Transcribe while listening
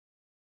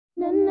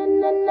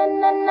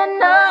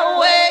No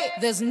way,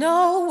 there's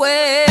no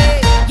way.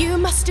 You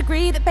must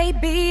agree that,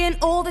 baby, in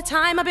all the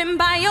time I've been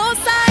by your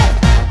side,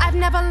 I've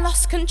never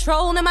lost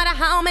control, no matter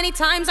how many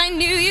times I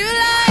knew you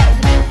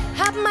lied.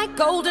 Have my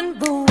golden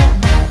rule,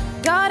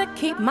 gotta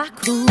keep my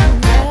cool,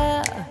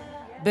 yeah,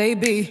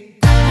 baby.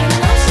 I've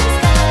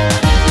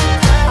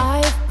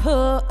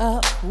put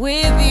up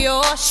with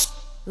your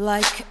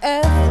like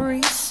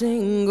every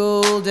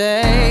single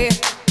day,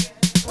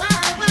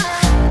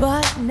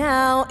 but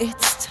now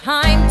it's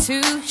time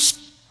to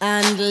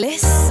and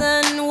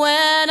listen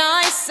when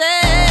I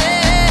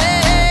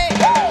say,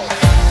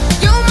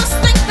 you must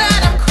think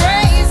that I'm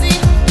crazy,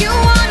 you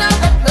wanna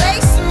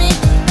replace me,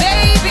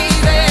 baby.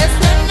 There's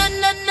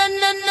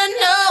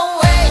no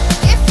way.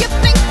 If you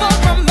think for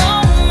a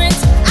moment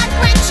I'd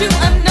grant you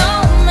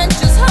annulment,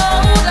 just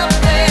hold up.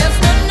 There's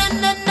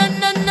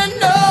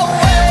no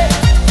way.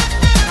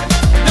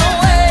 No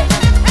way.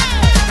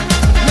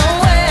 No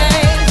way.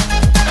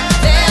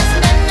 There's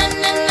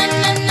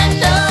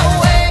no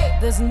way.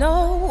 There's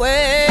no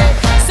way.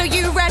 So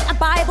you read a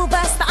Bible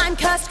verse that I'm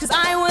cursed cause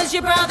I was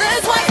your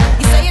brother's wife.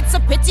 You say it's a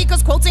pity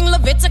cause quoting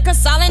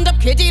Leviticus I'll end up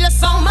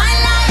kiddyless all my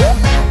life.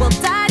 Well,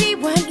 Daddy,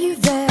 weren't you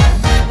there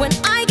when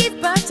I gave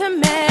birth to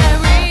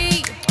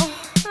Mary? Oh,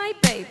 hi,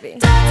 baby.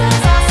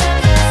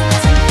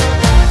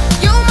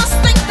 You must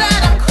think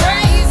that I'm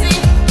crazy,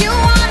 you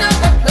wanna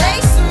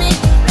replace me,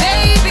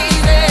 baby.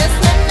 There's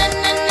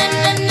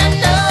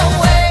no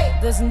way.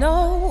 There's no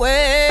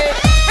way.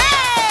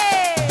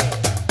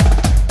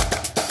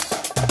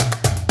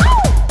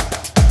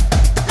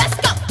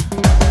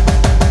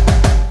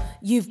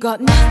 You've got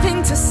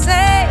nothing to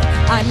say,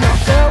 I'm not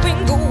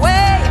going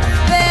away.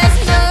 There's